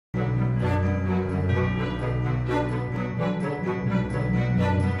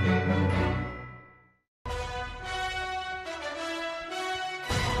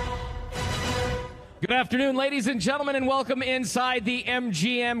Good afternoon, ladies and gentlemen, and welcome inside the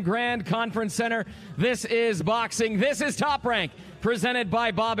MGM Grand Conference Center. This is boxing. This is Top Rank, presented by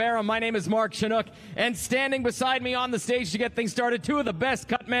Bob Arum. My name is Mark Chinook, and standing beside me on the stage to get things started, two of the best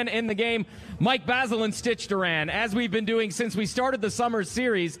cut men in the game, Mike Basil and Stitch Duran. As we've been doing since we started the summer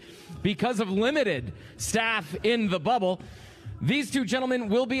series, because of limited staff in the bubble, these two gentlemen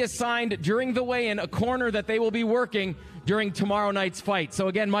will be assigned during the weigh-in a corner that they will be working during tomorrow night's fight. So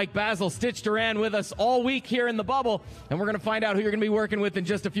again, Mike Basil, Stitch Duran with us all week here in the bubble, and we're going to find out who you're going to be working with in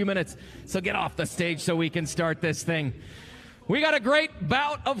just a few minutes. So get off the stage so we can start this thing. We got a great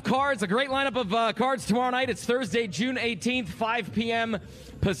bout of cards, a great lineup of cards tomorrow night. It's Thursday, June 18th, 5 p.m.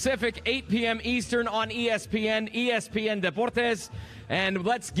 Pacific, 8 p.m. Eastern on ESPN Deportes. And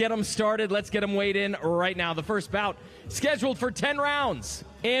let's get them started. Let's get them weighed in right now. The first bout scheduled for 10 rounds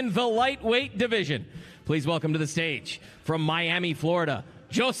in the lightweight division. Please welcome to the stage from Miami, Florida,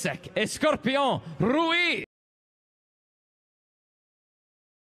 Josec Escorpion Ruiz.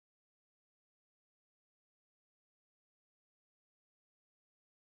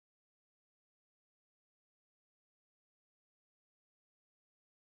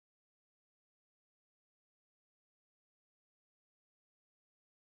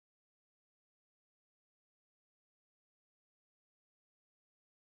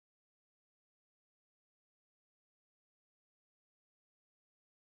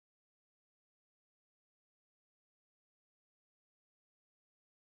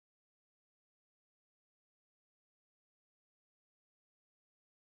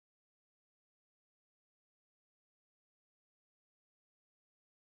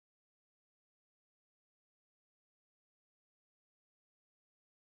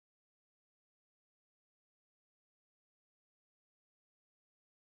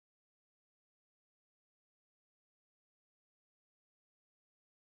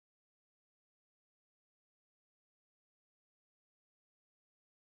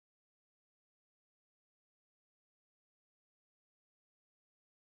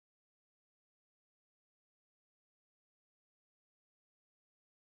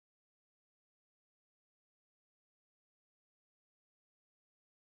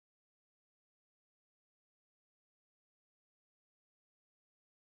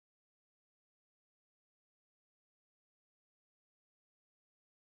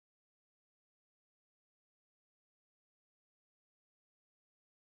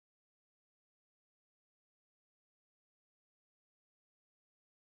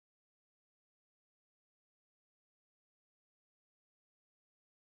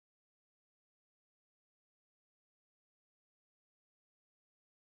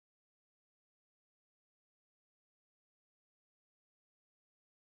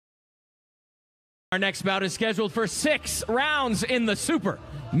 Our next bout is scheduled for 6 rounds in the super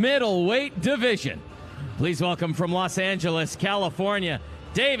middleweight division. Please welcome from Los Angeles, California,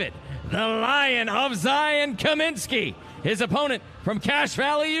 David, the Lion of Zion Kaminsky. His opponent from Cache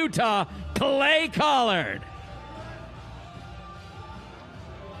Valley, Utah, Clay Collard.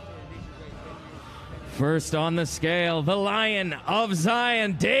 First on the scale, the Lion of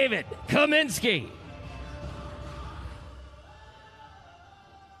Zion, David Kaminsky.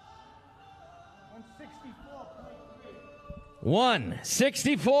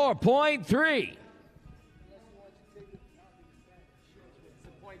 164.3.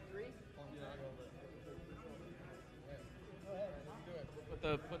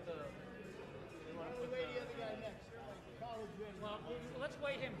 Let's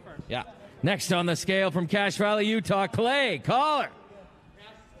weigh him first. Yeah. Next on the scale from Cache Valley, Utah, Clay Collard.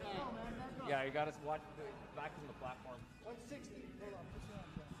 Yeah, you got us watch back from the platform. 160.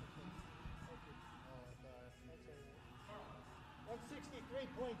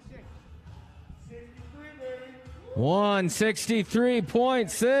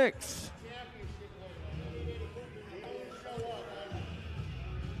 163.6.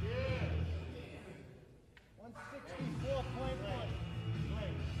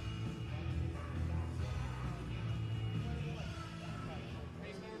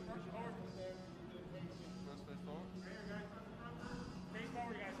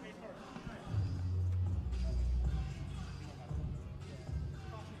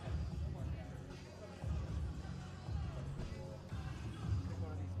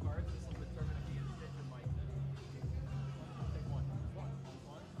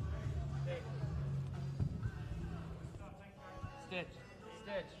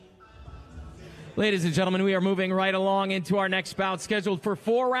 Ladies and gentlemen, we are moving right along into our next bout, scheduled for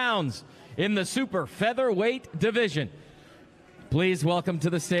 4 rounds in the super featherweight division. Please welcome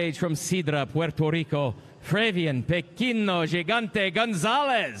to the stage from Sidra, Puerto Rico, Fabian Pequino Gigante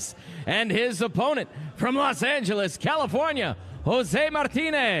Gonzalez, and his opponent from Los Angeles, California, Jose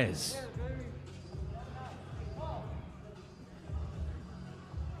Martinez.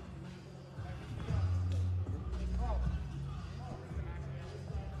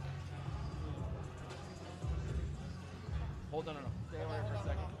 Hold on, no. Stay over here for a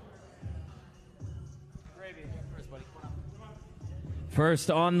second. Gravy. First, buddy. First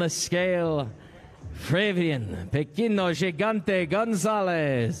on the scale, Fabian Pequino Gigante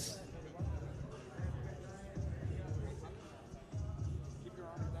Gonzalez. Keep your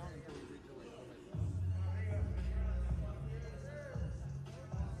arms down until we reach away.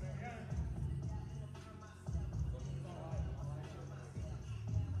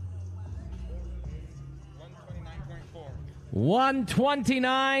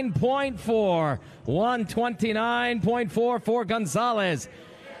 129.4. 129.4 for Gonzalez.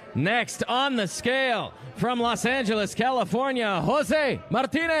 Next on the scale, from Los Angeles, California, Jose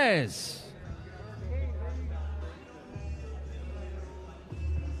Martinez.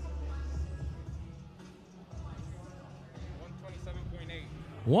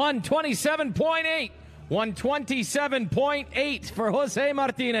 127.8. 127.8 for Jose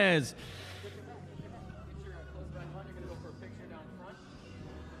Martinez.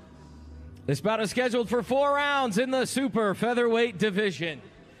 This bout is scheduled for 4 rounds in the super featherweight division.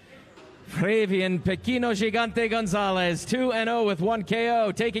 Fabian Pequino Gigante Gonzalez, 2-0 with 1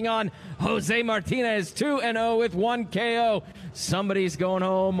 KO, taking on Jose Martinez, 2-0 with 1 KO. Somebody's going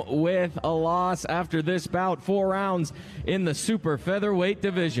home with a loss after this bout. 4 rounds in the super featherweight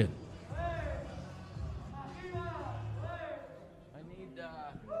division.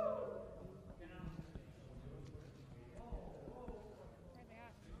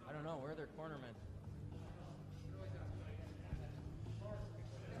 I don't know, where are their cornermen?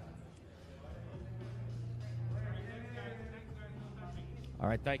 All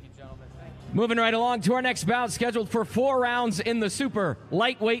right, thank you, gentlemen. Moving right along to our next bout, scheduled for 4 rounds in the super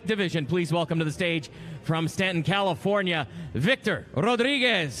lightweight division. Please welcome to the stage from Stanton, California, Victor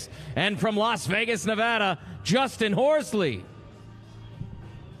Rodriguez. And from Las Vegas, Nevada, Justin Horsley.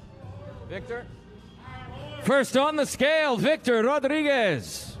 Victor? First on the scale, Victor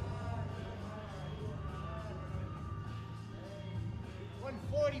Rodriguez.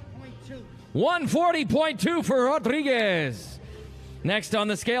 140.2. 140.2 for Rodriguez. Next on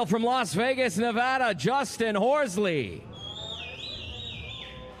the scale from Las Vegas, Nevada, Justin Horsley.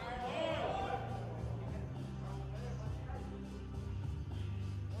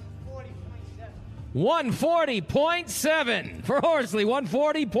 140.7 for Horsley,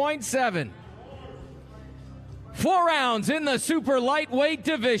 140.7. 4 rounds in the super lightweight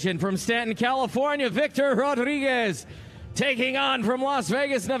division from Stanton, California, Victor Rodriguez. Taking on from Las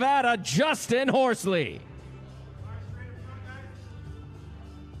Vegas, Nevada, Justin Horsley.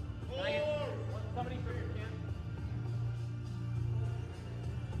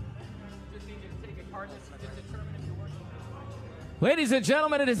 Ladies and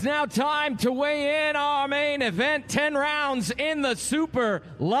gentlemen, it is now time to weigh in our main event. 10 rounds in the super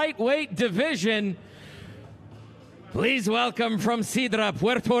lightweight division. Please welcome from Sidra,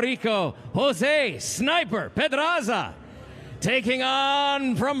 Puerto Rico, Jose Sniper Pedraza. Taking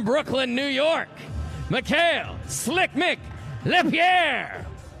on from Brooklyn, New York, Mikkel Slick Mick LesPierre.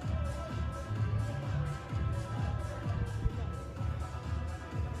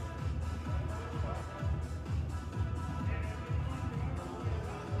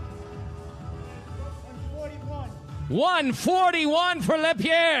 $141 for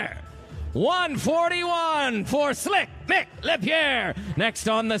LesPierre. 141 for Slick Mick LesPierre. Next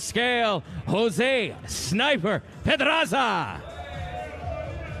on the scale, Jose Sniper Pedraza.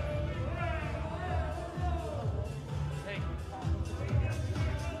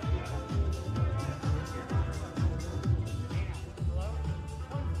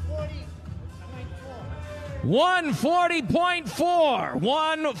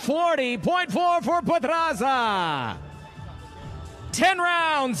 $140.4 for Pedraza. 10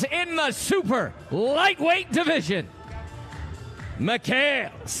 rounds in the super lightweight division. Mikkel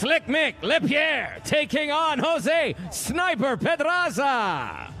Slick Mick LesPierre taking on Jose Sniper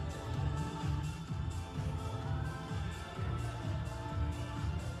Pedraza.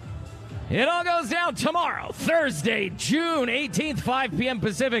 It all goes down tomorrow, Thursday, June 18th, 5 p.m.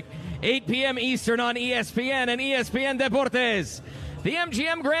 Pacific, 8 p.m. Eastern on ESPN and ESPN Deportes. The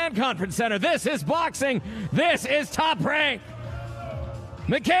MGM Grand Conference Center. This is boxing. This is Top Rank.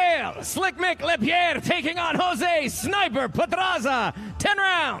 Mikkel Slick Mick LesPierre taking on Jose Sniper Pedraza. 10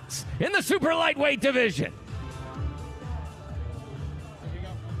 rounds in the super lightweight division.